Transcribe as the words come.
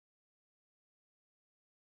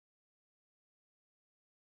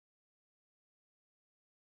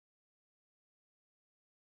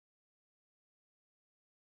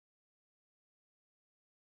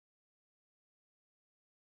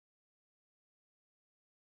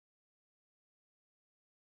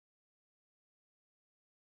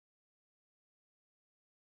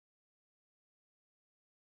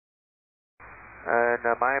And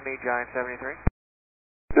Miami, Giant 73.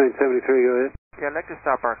 Giant 73, go ahead. Yeah, I'd like to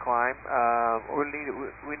stop our climb.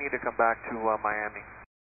 We need to come back to Miami.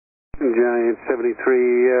 Giant 73,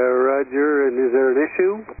 roger, and is there an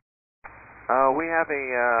issue? We have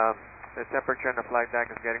the temperature in the flight deck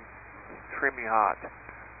is getting extremely hot,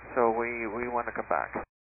 so we want to come back.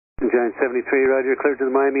 Giant 73, roger, cleared to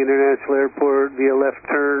the Miami International Airport via left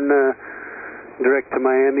turn, direct to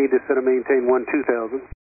Miami, descend and maintain 12,000.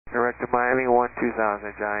 Direct to Miami, 12,000,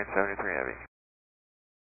 Giant 73 Heavy.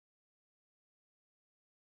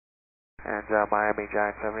 And Miami,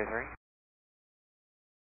 Giant 73.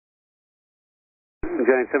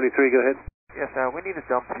 Giant 73, go ahead. Yes, we need to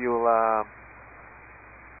dump fuel.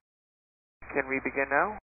 Can we begin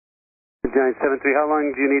now? Giant 73, how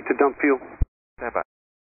long do you need to dump fuel? Stand by.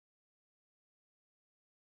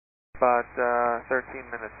 About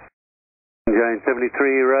 13 minutes. Giant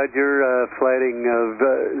 73, roger, flighting of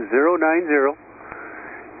 090,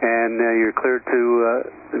 and you're cleared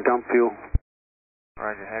to dump fuel.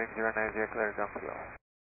 Roger, heading 090, clear to dump fuel.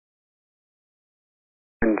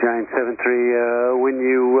 And Giant 73, when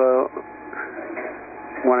you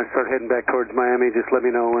want to start heading back towards Miami, just let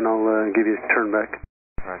me know and I'll give you a turn back.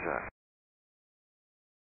 Roger.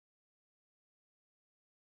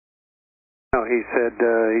 No, he said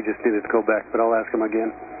he just needed to go back, but I'll ask him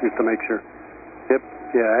again just to make sure. Yep,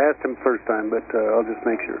 yeah, I asked him first time, but I'll just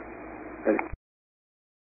make sure. Ready.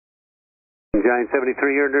 Giant 73,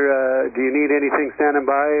 do you need anything standing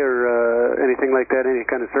by or anything like that, any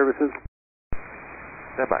kind of services?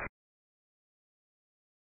 Stand by.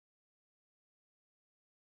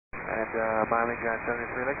 And Miami, Giant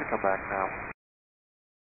 73, I'd like to come back now.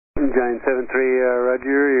 Giant 73,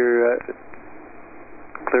 roger, you're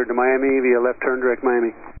cleared to Miami via left turn, direct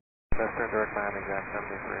Miami. Left turn, direct Miami, Giant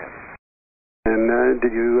 73. And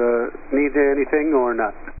did you need anything or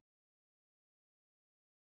not?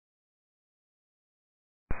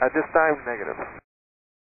 At this time, negative.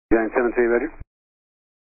 Giant 73, roger.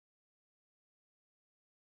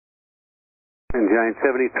 And Giant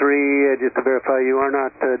 73, just to verify, you are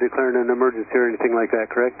not declaring an emergency or anything like that,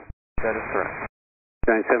 correct? That is correct.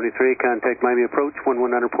 Giant 73, contact Miami approach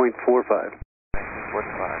 1100.45. 1945,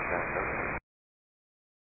 Giant 73.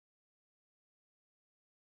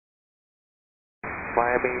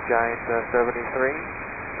 Miami, Giant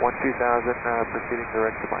 73, 12,000, proceeding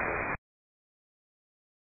direct to Miami.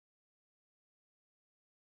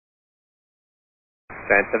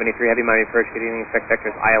 Giant 73 Heavy, Miami approach, good evening, expect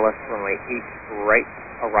vectors ILS runway 8 right,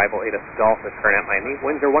 arrival 8 of Golf is current at Miami,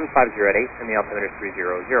 winds are 1508 and the altimeter is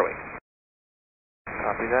 3008.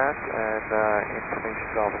 Copy that, and information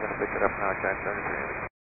Golf, we're going to pick it up now, Giant 73 Heavy.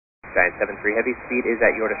 Giant 73 Heavy, speed is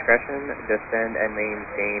at your discretion, descend and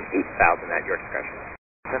maintain 8,000 at your discretion.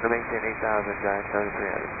 Descend and maintain 8,000, Giant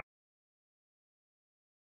 73 Heavy.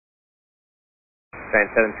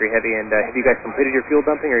 Giant 73 Heavy, and have you guys completed your fuel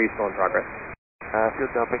dumping or are you still in progress?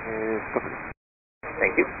 Fuel dumping is complete.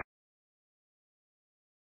 Thank you.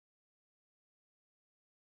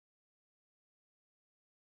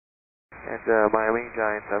 And Miami,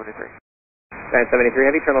 Giant 73. Giant 73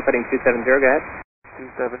 Heavy, terminal setting 270, go ahead.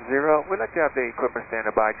 270, we'd like to have the equipment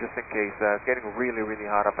standing by just in case. It's getting really, really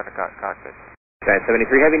hot up in the cockpit. Giant 73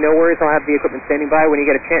 Heavy, no worries, I'll have the equipment standing by when you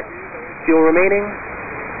get a chance. Fuel remaining,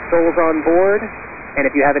 souls on board, and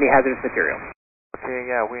if you have any hazardous material. Okay,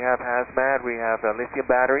 yeah, we have hazmat, we have lithium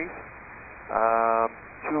batteries,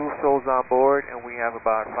 2 souls on board, and we have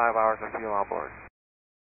about 5 hours of fuel on board.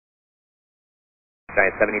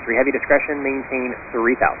 Giant 73 Heavy, discretion, maintain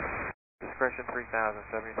 3,000. Discretion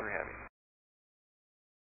 3,000, 73 Heavy.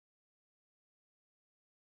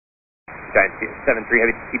 Giant 73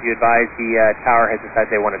 Heavy, to keep you advised, the tower has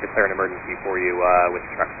decided they want to declare an emergency for you with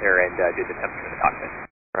the trucks there and do the temperature in the cockpit.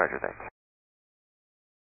 Roger, thanks.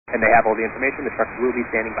 And they have all the information, the trucks will be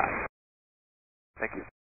standing by. Thank you.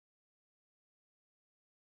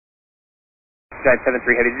 Giant 73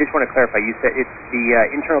 Heavy, I just want to clarify, you said it's the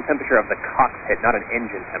internal temperature of the cockpit, not an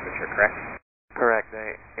engine temperature, correct? Correct.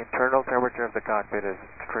 The internal temperature of the cockpit is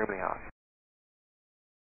extremely hot.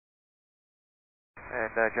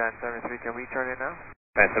 And Giant 73, can we turn in now?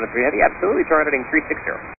 Giant 73 Heavy, absolutely, turn heading 360.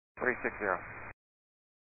 360.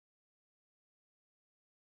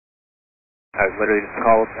 I was literally just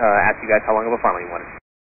called, asked you guys how long of a final you wanted.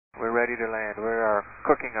 We're ready to land. We are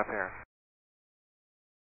cooking up here.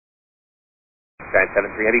 Giant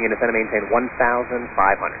 73 Heavy, going to descend and maintain 1,500.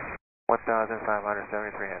 1,500,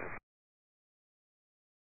 73 Heavy.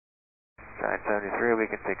 Giant 73,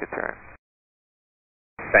 we can take a turn.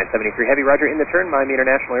 Giant 73 Heavy, roger, in the turn, Miami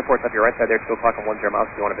International Airport's up your right side there, 2 o'clock and 10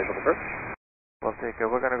 miles if you want a visual approach. We'll take it.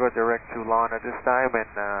 We're going to go direct to lawn at this time,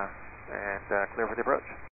 and and clear for the approach.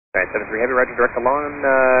 Giant 73 Heavy, roger, direct to lawn,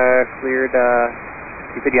 cleared,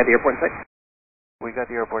 you said you had the airport in sight? We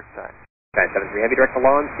got the airport in sight. Giant 73 Heavy, direct to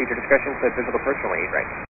lawn, speed your discretion, clear visual approach, runway 8 right.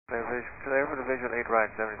 Clear for the visual 8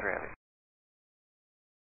 right, 73 Heavy.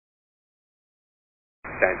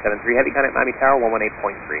 Giant 73 Heavy, contact Miami Tower,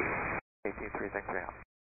 118.3. 18.3, thanks for your help.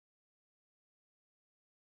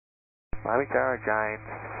 Miami Tower, Giant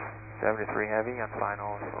 73 Heavy on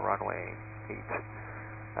final for runway 8.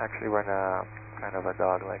 Actually, we're in a kind of a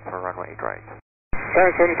dog leg for runway 8 right.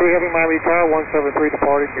 Giant 73 Heavy, Miami Tower, 173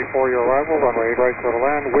 departing before your arrival, runway 8 right, clear to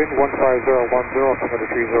land, wind 15010, altimeter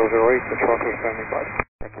 3008, the truck is standing by.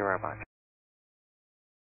 Thank you very much.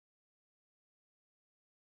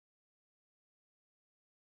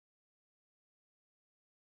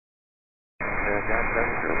 Giant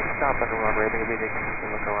 73, stop on the runway, maybe they can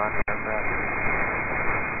look around and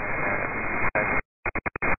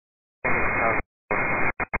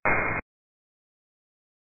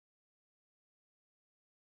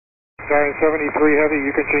Giant 73 Heavy,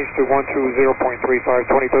 you can change to 120.35,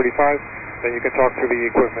 2035, then you can talk to the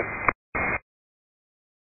equipment.